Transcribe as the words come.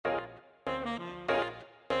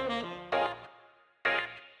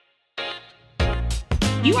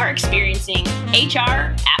You are experiencing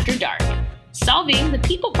HR After Dark, solving the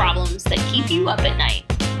people problems that keep you up at night.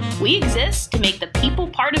 We exist to make the people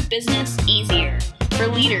part of business easier for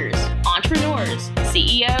leaders, entrepreneurs,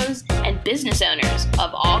 CEOs, and business owners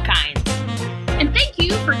of all kinds. And thank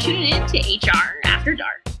you for tuning in to HR After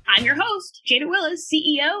Dark. I'm your host, Jada Willis,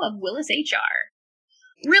 CEO of Willis HR.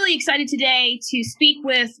 Really excited today to speak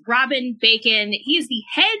with Robin Bacon. He is the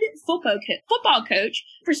head football coach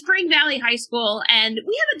for Spring Valley High School, and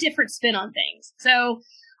we have a different spin on things. So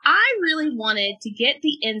I really wanted to get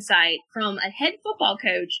the insight from a head football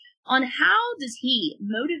coach on how does he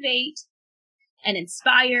motivate and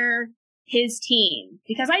inspire his team,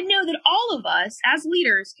 because I know that all of us as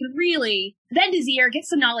leaders can really bend his ear, get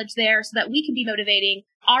some knowledge there so that we can be motivating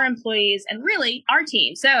our employees and really our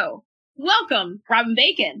team. So welcome, Robin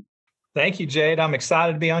Bacon. Thank you, Jade. I'm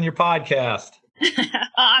excited to be on your podcast.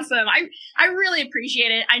 Awesome. I really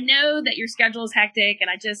appreciate it. I know that your schedule is hectic, and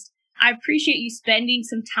I appreciate you spending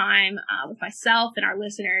some time with myself and our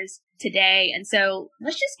listeners today. And so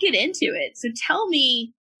let's just get into it. So tell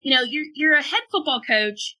me, you're a head football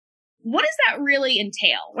coach. What does that really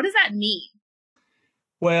entail? What does that mean?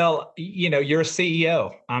 Well, you're a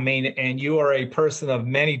CEO. And you are a person of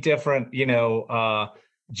many different,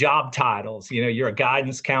 job titles. You're a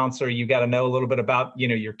guidance counselor. You got to know a little bit about,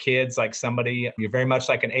 your kids, you're very much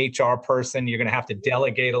like an HR person. You're going to have to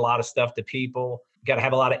delegate a lot of stuff to people. You got to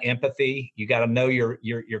have a lot of empathy. You got to know your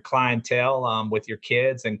clientele with your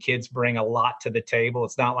kids, and kids bring a lot to the table.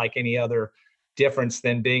 It's not like any other difference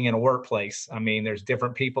than being in a workplace. There's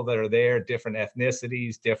different people that are there, different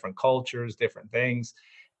ethnicities, different cultures, different things.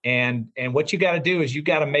 And what you got to do is you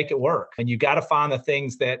got to make it work, and you got to find the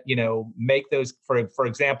things that, make those, for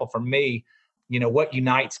example, for me, what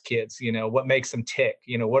unites kids, what makes them tick,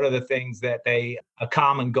 what are the things that a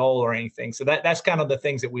common goal or anything. So that's kind of the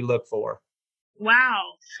things that we look for. Wow.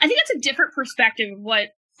 I think that's a different perspective of what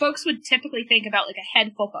folks would typically think about like a head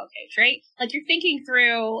football coach, right? Like you're thinking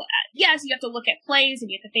through, yes, you have to look at plays and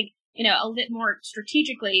you have to think, a bit more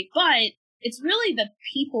strategically, but it's really the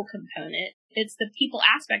people component. It's the people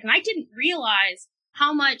aspect. And I didn't realize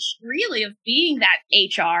how much really of being that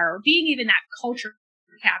HR or being even that culture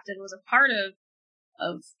captain was a part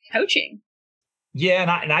of coaching.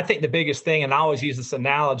 Yeah. And I think the biggest thing, and I always use this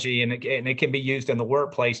analogy, and it can be used in the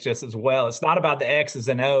workplace just as well. It's not about the X's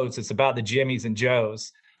and O's. It's about the Jimmies and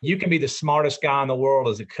Joes. You can be the smartest guy in the world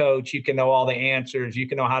as a coach. You can know all the answers. You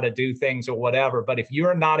can know how to do things or whatever. But if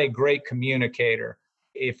you're not a great communicator,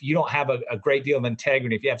 if you don't have a great deal of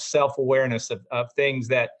integrity, if you have self-awareness of things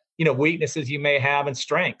that, weaknesses you may have and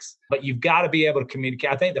strengths, but you've got to be able to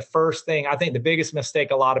communicate. I think the biggest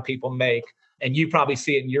mistake a lot of people make, and you probably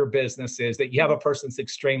see it in your business, is that you have a person that's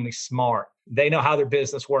extremely smart. They know how their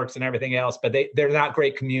business works and everything else, but they're not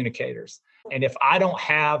great communicators. And if I don't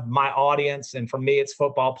have my audience, and for me, it's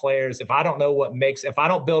football players, if I don't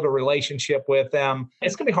build a relationship with them,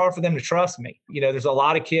 it's going to be hard for them to trust me. There's a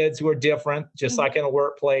lot of kids who are different, just like in a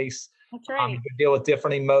workplace. That's right. You deal with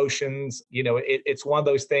different emotions. It's one of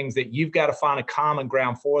those things that you've got to find a common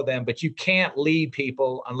ground for them, but you can't lead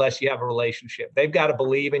people unless you have a relationship. They've got to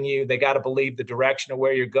believe in you. They got to believe the direction of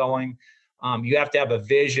where you're going. You have to have a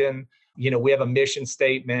vision. We have a mission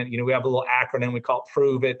statement. We have a little acronym we call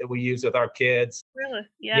Prove It that we use with our kids. Really?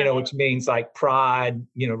 Yeah. Which means like pride,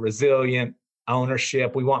 resilient,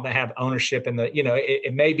 ownership. We want to have ownership in the,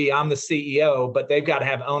 it may be I'm the CEO, but they've got to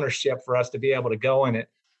have ownership for us to be able to go in it.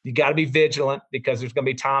 You got to be vigilant, because there's going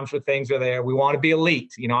to be times where things are there. We want to be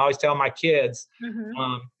elite. I always tell my kids,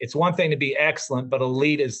 it's one thing to be excellent, but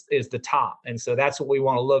elite is the top. And so that's what we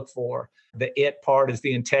want to look for. The it part is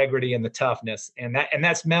the integrity and the toughness, and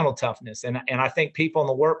that's mental toughness. And I think people in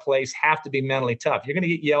the workplace have to be mentally tough. You're going to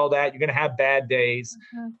get yelled at. You're going to have bad days.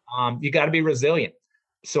 You got to be resilient.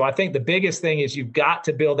 So I think the biggest thing is you've got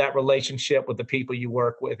to build that relationship with the people you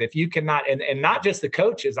work with. If you cannot, and not just the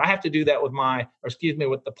coaches, I have to do that with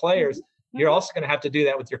with the players. You're also going to have to do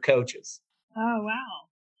that with your coaches. Oh, wow.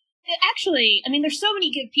 Actually, there's so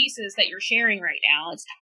many good pieces that you're sharing right now. It's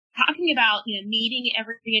talking about, meeting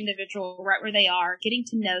every individual right where they are, getting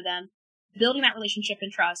to know them, building that relationship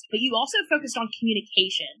and trust. But you also focused on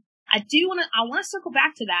communication. I want to circle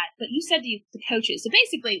back to that, but you said to the coaches. So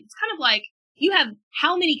basically, it's kind of like, you have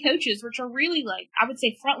how many coaches, which are really I would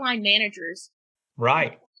say frontline managers.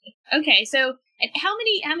 Right. Okay. So how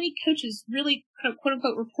many coaches really quote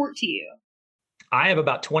unquote report to you? I have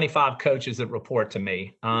about 25 coaches that report to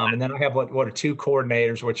me. And then I have what are two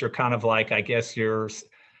coordinators, which are kind of like, I guess, your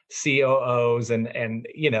COOs and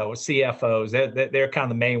CFOs. They're kind of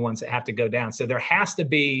the main ones that have to go down. So there has to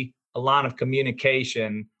be a line of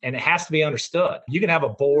communication, and it has to be understood. You can have a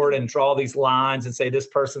board and draw these lines and say this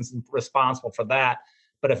person's responsible for that.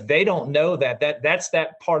 But if they don't know that's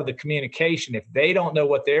that part of the communication. If they don't know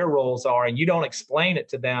what their roles are and you don't explain it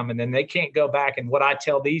to them, and then they can't go back and what I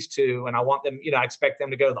tell these two, and I want them, I expect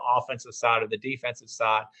them to go to the offensive side or the defensive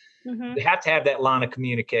side. Mm-hmm. They have to have that line of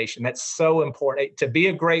communication. That's so important. To be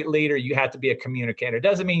a great leader, you have to be a communicator. It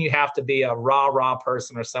doesn't mean you have to be a rah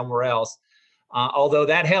person or somewhere else. Although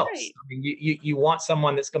that helps. Right. I mean, you want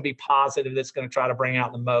someone that's going to be positive, that's going to try to bring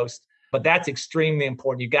out the most. But that's extremely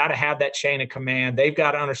important. You got to have that chain of command. They've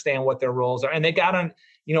got to understand what their roles are. And they got to,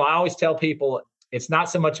 I always tell people, it's not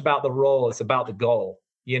so much about the role, it's about the goal.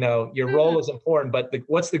 Your role is important, but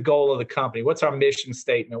what's the goal of the company? What's our mission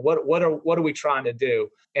statement? What are we trying to do?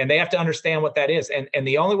 And they have to understand what that is. And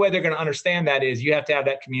the only way they're going to understand that is you have to have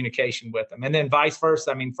that communication with them. And then vice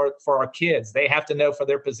versa. I mean, for our kids, they have to know for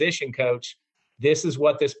their position coach, this is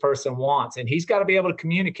what this person wants. And he's got to be able to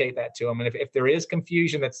communicate that to them. And if there is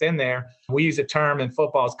confusion that's in there, we use a term in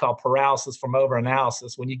football, it's called paralysis from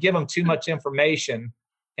overanalysis. When you give them too much information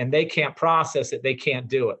and they can't process it, they can't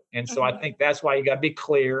do it. And so I think that's why you got to be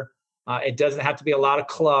clear. It doesn't have to be a lot of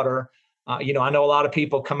clutter. I know a lot of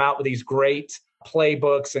people come out with these great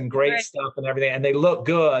playbooks and great stuff and everything, and they look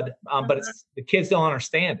good, but the kids don't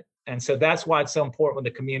understand it. And so that's why it's so important with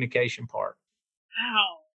the communication part.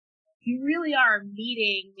 Wow. You really are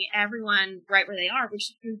meeting everyone right where they are,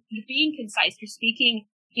 which you're being concise. You're speaking,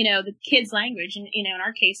 the kids' language, and in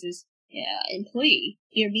our case is employee.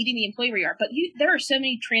 You're meeting the employee where you are. But there are so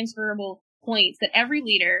many transferable points that every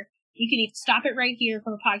leader, you can even stop it right here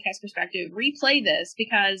from a podcast perspective, replay this,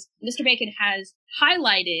 because Mr. Bacon has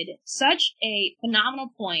highlighted such a phenomenal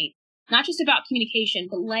point, not just about communication,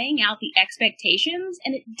 but laying out the expectations,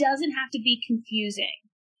 and it doesn't have to be confusing.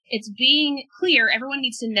 It's being clear. Everyone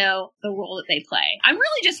needs to know the role that they play. I'm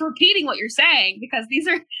really just repeating what you're saying because these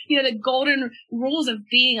are, the golden rules of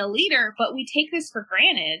being a leader, but we take this for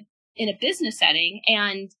granted in a business setting.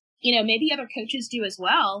 And, maybe other coaches do as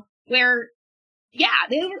well, where,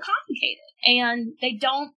 they overcomplicate it and they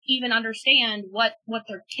don't even understand what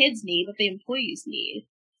their kids need, what the employees need.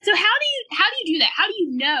 So how do you do that? How do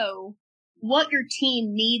you know what your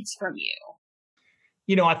team needs from you?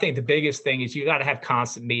 I think the biggest thing is you got to have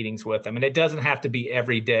constant meetings with them, and it doesn't have to be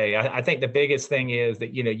every day. I think the biggest thing is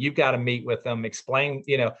that, you've got to meet with them, explain,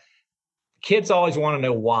 kids always want to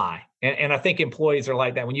know why. And I think employees are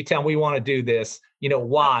like that. When you tell them we want to do this,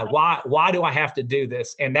 why do I have to do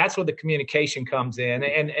this? And that's where the communication comes in.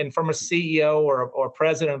 And from a CEO or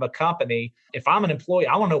president of a company, if I'm an employee,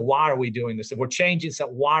 I want to know, why are we doing this? If we're changing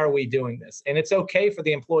something, why are we doing this? And it's okay for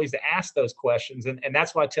the employees to ask those questions. And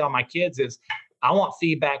that's what I tell my kids is, I want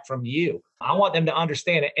feedback from you. I want them to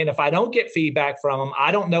understand it. And if I don't get feedback from them,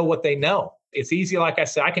 I don't know what they know. It's easy. Like I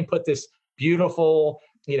said, I can put this beautiful,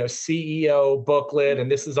 CEO booklet, and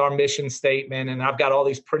this is our mission statement, and I've got all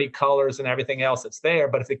these pretty colors and everything else that's there.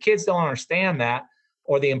 But if the kids don't understand that,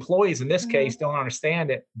 or the employees in this case don't understand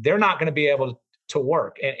it, they're not going to be able to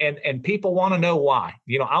work. And people want to know why.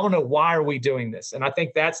 I want to know, why are we doing this? And I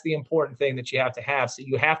think that's the important thing that you have to have. So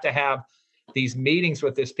you have to have these meetings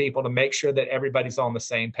with these people to make sure that everybody's on the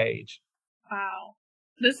same page. Wow.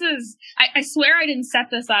 I swear I didn't set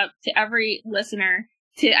this up to every listener.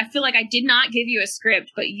 I feel like I did not give you a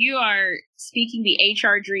script, but you are speaking the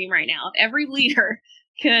HR dream right now. If every leader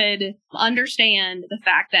could understand the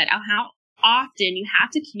fact that how often you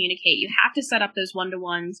have to communicate, you have to set up those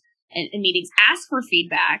one-to-ones and meetings, ask for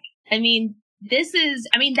feedback. I mean,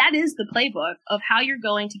 that is the playbook of how you're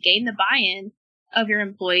going to gain the buy-in of your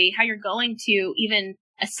employee, how you're going to even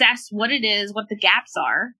assess what it is, what the gaps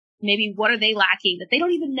are, maybe what are they lacking that they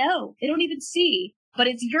don't even know, they don't even see. But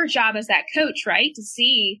it's your job as that coach, right, to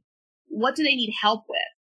see what do they need help with.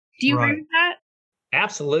 Do you agree with that?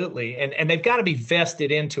 Absolutely. And they've got to be vested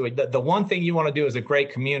into it. The one thing you want to do as a great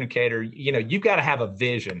communicator, you've got to have a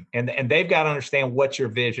vision, and they've got to understand what your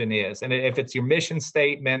vision is. And if it's your mission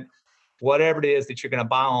statement, whatever it is that you're going to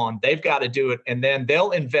buy on, they've got to do it. And then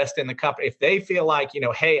they'll invest in the company. If they feel like,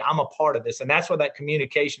 hey, I'm a part of this. And that's why that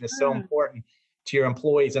communication is so important to your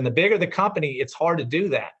employees. And the bigger the company, it's hard to do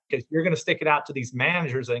that because you're going to stick it out to these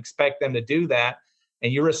managers and expect them to do that.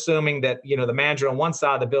 And you're assuming that, the manager on one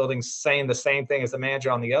side of the building is saying the same thing as the manager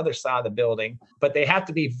on the other side of the building, but they have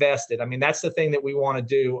to be vested. I mean, that's the thing that we want to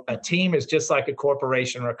do. A team is just like a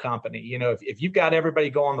corporation or a company. If you've got everybody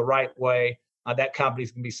going the right way, that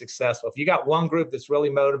company's going to be successful. If you got one group that's really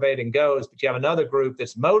motivated and goes, but you have another group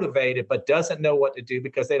that's motivated but doesn't know what to do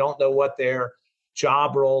because they don't know what their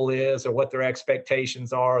job role is or what their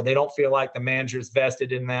expectations are, or they don't feel like the manager's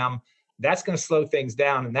vested in them, that's going to slow things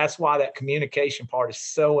down. And that's why that communication part is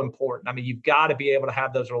so important. I mean, you've got to be able to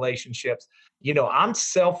have those relationships. I'm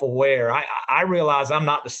self-aware. I realize I'm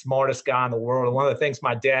not the smartest guy in the world. And one of the things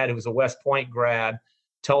my dad, who was a West Point grad,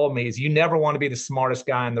 told me is you never want to be the smartest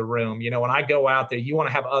guy in the room. When I go out there, you want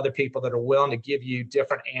to have other people that are willing to give you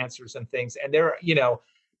different answers and things. And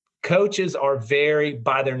coaches are very,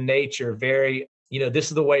 by their nature, very, this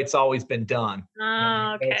is the way it's always been done.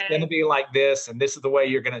 Oh, okay. It's going to be like this, and this is the way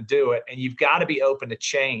you're going to do it. And you've got to be open to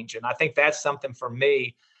change. And I think that's something for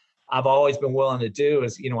me I've always been willing to do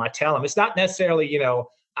is, I tell them it's not necessarily,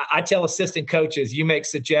 I tell assistant coaches, you make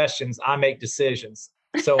suggestions, I make decisions.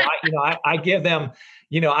 So I give them,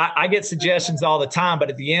 I get suggestions all the time, but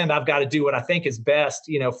at the end, I've got to do what I think is best,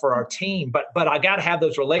 for our team. But I got to have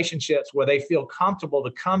those relationships where they feel comfortable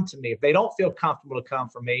to come to me. If they don't feel comfortable to come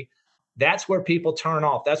for me, that's where people turn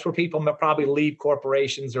off. That's where people probably leave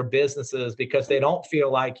corporations or businesses because they don't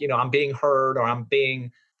feel like, I'm being heard or I'm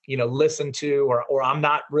being, listened to, or I'm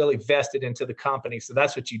not really vested into the company. So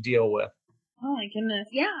that's what you deal with. Oh my goodness.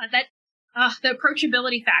 Yeah. The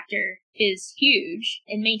approachability factor is huge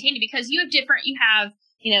in maintaining because you have,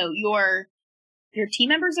 your team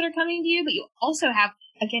members that are coming to you, but you also have,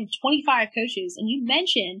 again, 25 coaches. And you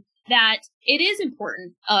mentioned that it is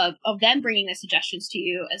important of them bringing the suggestions to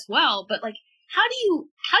you as well. But like, how do you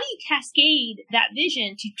cascade that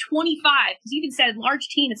vision to 25? Because you even said large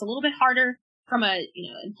team, it's a little bit harder from a,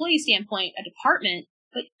 employee standpoint, a department.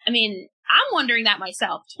 But I mean, I'm wondering that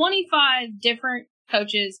myself, 25 different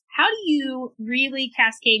coaches. How do you really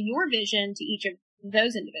cascade your vision to each of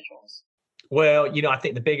those individuals? Well, I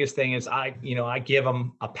think the biggest thing is I give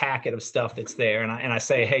them a packet of stuff that's there and I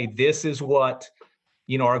say, hey, this is what,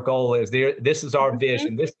 our goal is there. This is our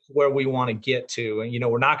vision. This is where we want to get to.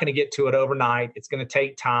 And, we're not going to get to it overnight. It's going to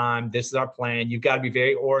take time. This is our plan. You've got to be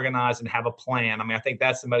very organized and have a plan. I mean, I think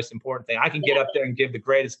that's the most important thing. I can get up there and give the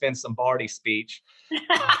greatest Vince Lombardi speech.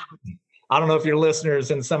 I don't know if your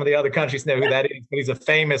listeners in some of the other countries know who that is, but he's a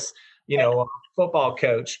famous, football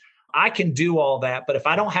coach. I can do all that, but if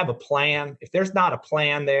I don't have a plan, if there's not a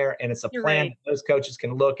plan there and it's a plan right, that those coaches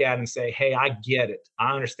can look at and say, hey, I get it.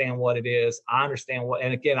 I understand what it is. I understand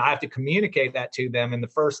and again, I have to communicate that to them in the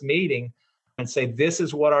first meeting and say, this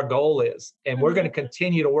is what our goal is. And we're going to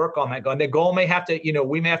continue to work on that goal. And the goal may have to,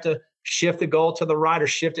 we may have to shift the goal to the right or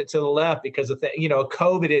shift it to the left because of a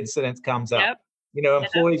COVID incident comes up. Yep.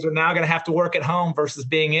 Employees are now going to have to work at home versus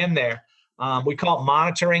being in there. We call it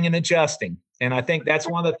monitoring and adjusting. And I think that's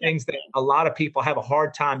one of the things that a lot of people have a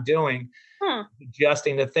hard time doing,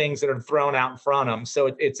 adjusting to things that are thrown out in front of them.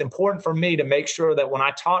 So it's important for me to make sure that when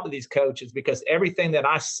I talk to these coaches, because everything that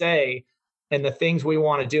I say and the things we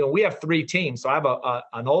want to do, and we have 3 teams. So I have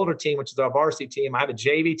an older team, which is our varsity team. I have a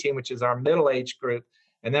JV team, which is our middle-age group.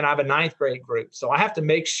 And then I have a 9th grade group. So I have to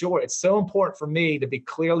make sure it's so important for me to be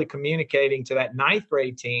clearly communicating to that 9th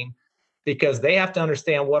grade team because they have to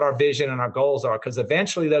understand what our vision and our goals are because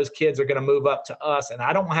eventually those kids are going to move up to us. And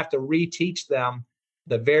I don't have to reteach them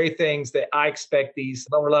the very things that I expect these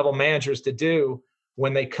lower level managers to do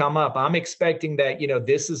when they come up. I'm expecting that,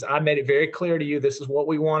 I made it very clear to you, this is what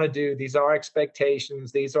we want to do. These are our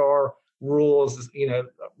expectations. These are rules,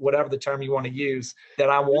 whatever the term you want to use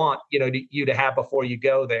that I want, you to have before you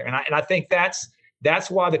go there. And I think that's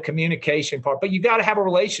why the communication part, but you got to have a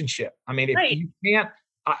relationship. I mean, if you can't,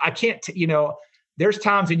 I can't, there's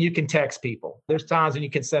times when you can text people. There's times when you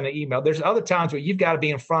can send an email. There's other times where you've got to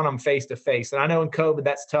be in front of them face to face. And I know in COVID,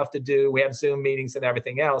 that's tough to do. We have Zoom meetings and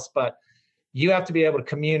everything else, but you have to be able to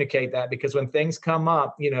communicate that because when things come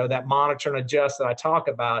up, that monitor and adjust that I talk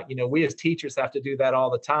about, we as teachers have to do that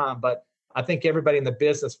all the time. But I think everybody in the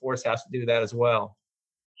business force has to do that as well.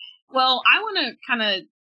 Well, I want to kind of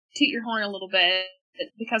toot your horn a little bit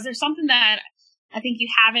because there's something that I think you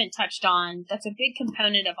haven't touched on that's a big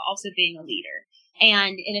component of also being a leader.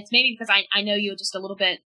 And it's maybe because I know you just a little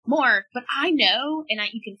bit more, but I know and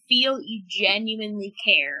you can feel you genuinely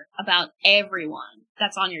care about everyone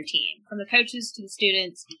that's on your team, from the coaches to the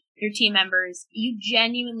students, your team members. You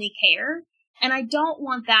genuinely care. And I don't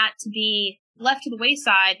want that to be left to the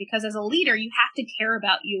wayside because as a leader, you have to care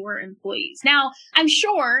about your employees. Now, I'm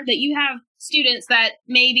sure that you have students that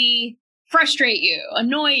maybe frustrate you,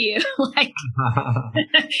 annoy you, like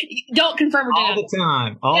don't confirm or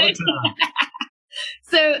deny. All the time.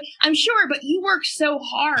 So I'm sure, but you work so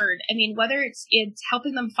hard. I mean, whether it's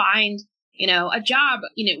helping them find, a job,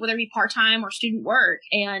 whether it be part-time or student work,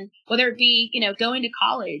 and whether it be, going to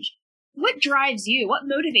college, what drives you? What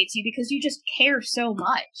motivates you? Because you just care so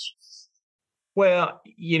much. Well,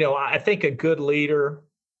 I think a good leader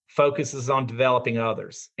focuses on developing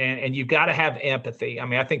others. And you've got to have empathy. I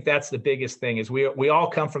mean, I think that's the biggest thing is we all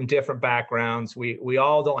come from different backgrounds. We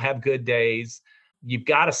all don't have good days. You've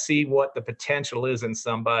got to see what the potential is in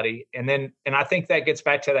somebody. And I think that gets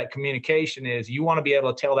back to that communication is you want to be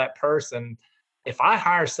able to tell that person, if I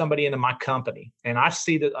hire somebody into my company and I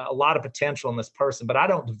see that a lot of potential in this person, but I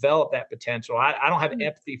don't develop that potential, I don't have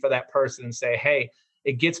empathy for that person and say, hey,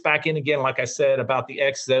 it gets back in again, like I said, about the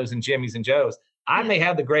X's, O's, and Jimmys and Joes. I may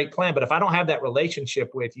have the great plan, but if I don't have that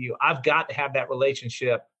relationship with you, I've got to have that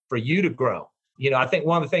relationship for you to grow. I think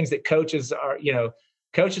one of the things that coaches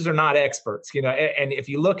are not experts, and if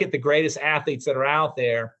you look at the greatest athletes that are out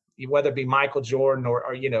there, whether it be Michael Jordan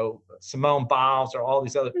or Simone Biles or all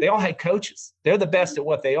these other, they all had coaches. They're the best at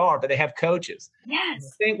what they are, but they have coaches. Yes.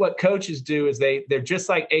 I think what coaches do is they're just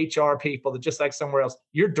like HR people. They're just like somewhere else.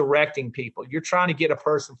 You're directing people. You're trying to get a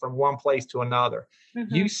person from one place to another.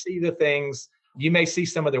 Mm-hmm. You see the things. You may see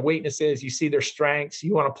some of their weaknesses. You see their strengths.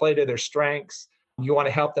 You want to play to their strengths. You want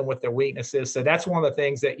to help them with their weaknesses. So that's one of the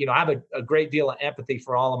things that, I have a great deal of empathy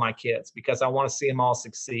for all of my kids because I want to see them all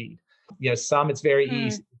succeed. Some it's very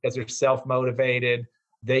easy because they're self-motivated.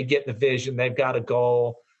 They get the vision. They've got a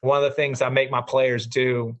goal. One of the things I make my players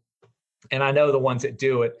do, and I know the ones that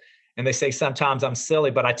do it, and they say sometimes I'm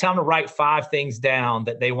silly, but I tell them to write 5 things down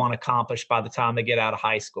that they want to accomplish by the time they get out of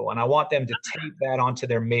high school. And I want them to tape that onto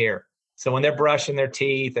their mirror. So when they're brushing their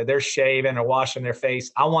teeth or they're shaving or washing their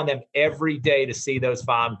face, I want them every day to see those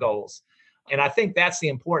 5 goals. And I think that's the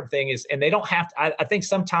important thing is, and they don't have to, I think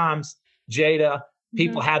sometimes, Jada,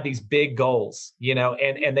 people have these big goals,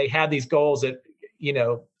 and they have these goals that,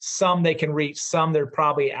 some they can reach, some they're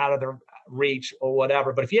probably out of their reach or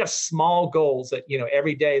whatever. But if you have small goals that,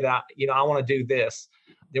 every day that, I want to do this.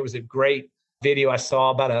 There was a great video I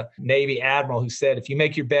saw about a Navy admiral who said, if you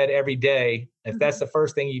make your bed every day, if that's the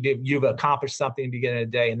first thing you do, you've accomplished something in the beginning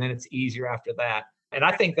of the day, and then it's easier after that. And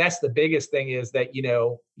I think that's the biggest thing is that,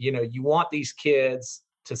 you want these kids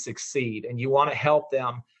to succeed and you want to help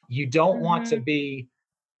them. You don't want to be,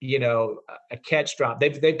 a catch drop.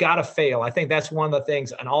 They've got to fail. I think that's one of the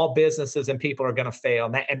things, and all businesses and people are going to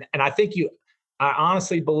fail. And I think I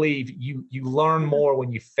honestly believe you learn more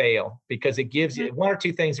when you fail because it gives you 1 or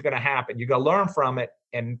 2 things are going to happen. You're going to learn from it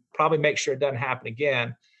and probably make sure it doesn't happen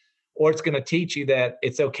again. Or it's going to teach you that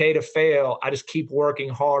it's okay to fail. I just keep working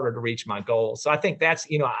harder to reach my goals. So I think that's,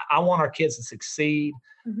 I want our kids to succeed.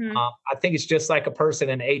 Mm-hmm. I think it's just like a person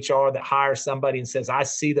in HR that hires somebody and says, I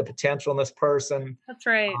see the potential in this person. That's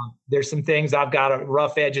right. There's some things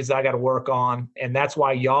rough edges I got to work on. And that's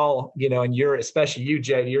why y'all, and you're, especially you,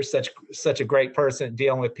 Jada, you're such a great person at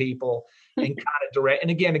dealing with people and kind of direct.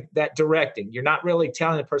 And again, that directing, you're not really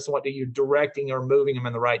telling the person what to do, you're directing or moving them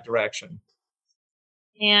in the right direction.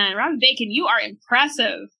 And Robin Bacon, you are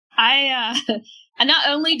impressive. And not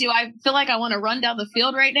only do I feel like I want to run down the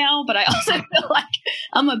field right now, but I also feel like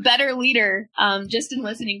I'm a better leader just in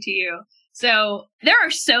listening to you. So there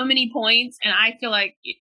are so many points, and I feel like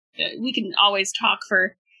we can always talk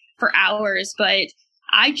for hours, but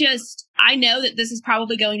I know that this is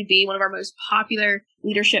probably going to be one of our most popular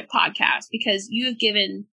leadership podcasts because you have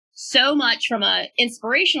given so much from an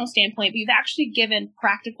inspirational standpoint, but you've actually given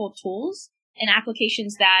practical tools and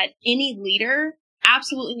applications that any leader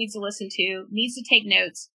absolutely needs to listen to, needs to take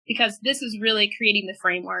notes, because this is really creating the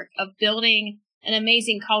framework of building an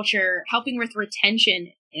amazing culture, helping with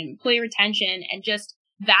retention, employee retention, and just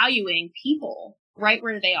valuing people right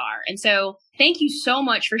where they are. And so thank you so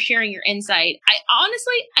much for sharing your insight.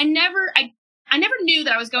 I never knew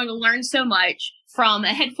that I was going to learn so much from a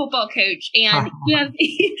head football coach. And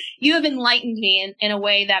you have enlightened me in a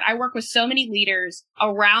way that I work with so many leaders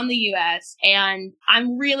around the US, and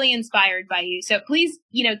I'm really inspired by you. So please,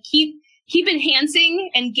 keep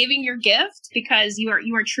enhancing and giving your gift because you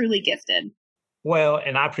are truly gifted. Well,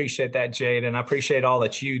 and I appreciate that, Jade, and I appreciate all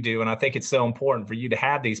that you do. And I think it's so important for you to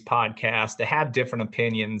have these podcasts, to have different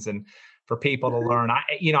opinions and for people to learn.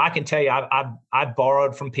 I can tell you, I've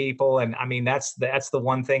borrowed from people. And I mean, that's the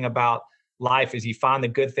one thing about life is you find the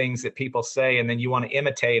good things that people say and then you want to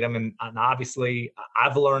imitate them. And obviously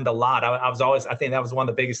I've learned a lot. I think that was one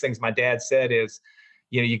of the biggest things my dad said is,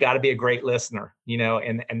 you got to be a great listener,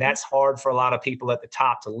 and that's hard for a lot of people at the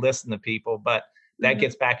top to listen to people, but that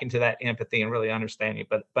gets back into that empathy and really understanding.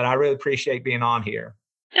 But I really appreciate being on here.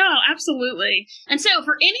 Oh, absolutely. And so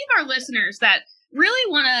for any of our listeners that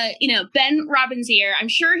really want to, bend Robin's ear, I'm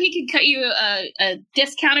sure he could cut you a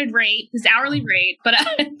discounted rate, his hourly rate, but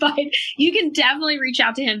you can definitely reach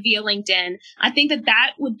out to him via LinkedIn. I think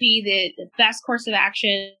that would be the best course of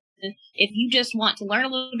action if you just want to learn a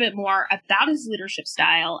little bit more about his leadership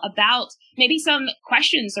style, about maybe some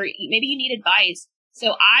questions, or maybe you need advice.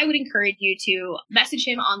 So I would encourage you to message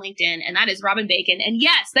him on LinkedIn, and that is Robin Bacon. And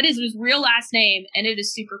yes, that is his real last name, and it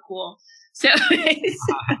is super cool. So,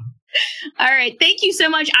 all right. Thank you so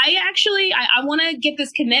much. I want to get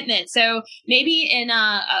this commitment. So maybe in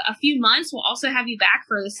a few months, we'll also have you back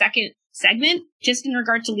for the second segment, just in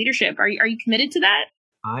regard to leadership. Are you committed to that?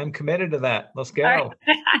 I'm committed to that. Let's go. Right.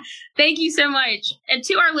 Thank you so much. And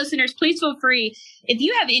to our listeners, please feel free, if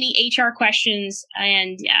you have any HR questions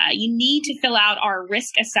and you need to fill out our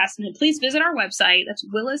risk assessment, please visit our website. That's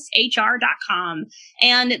willishr.com.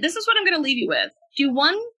 And this is what I'm going to leave you with. Do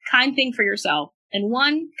one kind thing for yourself and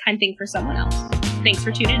one kind thing for someone else. Thanks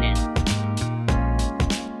for tuning in.